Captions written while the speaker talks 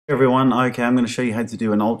Everyone, okay, I'm going to show you how to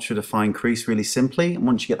do an ultra defined crease really simply, and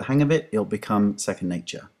once you get the hang of it, it'll become second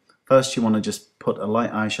nature. First, you want to just put a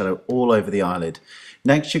light eyeshadow all over the eyelid.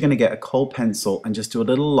 Next, you're going to get a Kohl pencil and just do a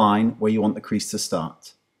little line where you want the crease to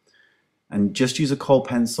start. And just use a Kohl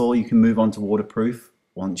pencil. You can move on to waterproof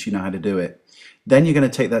once you know how to do it. Then you're going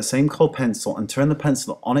to take that same Kohl pencil and turn the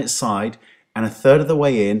pencil on its side, and a third of the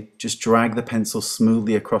way in, just drag the pencil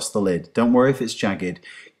smoothly across the lid. Don't worry if it's jagged.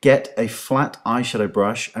 Get a flat eyeshadow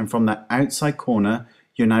brush, and from that outside corner,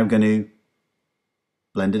 you're now going to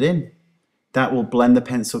blend it in. That will blend the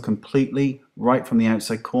pencil completely right from the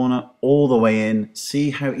outside corner all the way in. See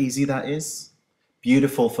how easy that is?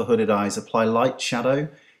 Beautiful for hooded eyes. Apply light shadow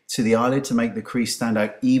to the eyelid to make the crease stand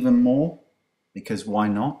out even more, because why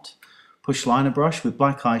not? Push liner brush with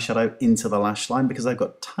black eyeshadow into the lash line because I've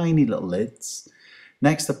got tiny little lids.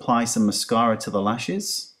 Next, apply some mascara to the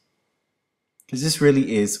lashes, because this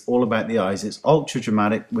really is all about the eyes. It's ultra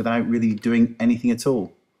dramatic without really doing anything at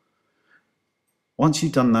all. Once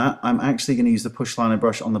you've done that, I'm actually going to use the push liner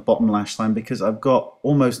brush on the bottom lash line because I've got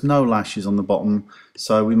almost no lashes on the bottom,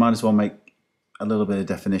 so we might as well make a little bit of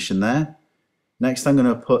definition there. Next, I'm going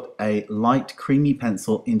to put a light creamy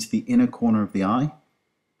pencil into the inner corner of the eye,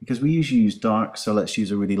 because we usually use dark, so let's use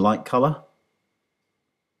a really light color.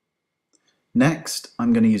 Next,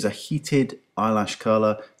 I'm going to use a heated eyelash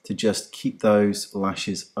curler to just keep those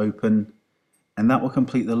lashes open, and that will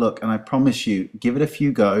complete the look. And I promise you, give it a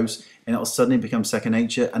few goes and it'll suddenly become second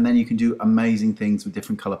nature, and then you can do amazing things with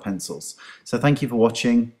different color pencils. So thank you for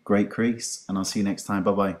watching. Great crease, and I'll see you next time.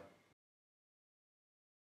 Bye bye.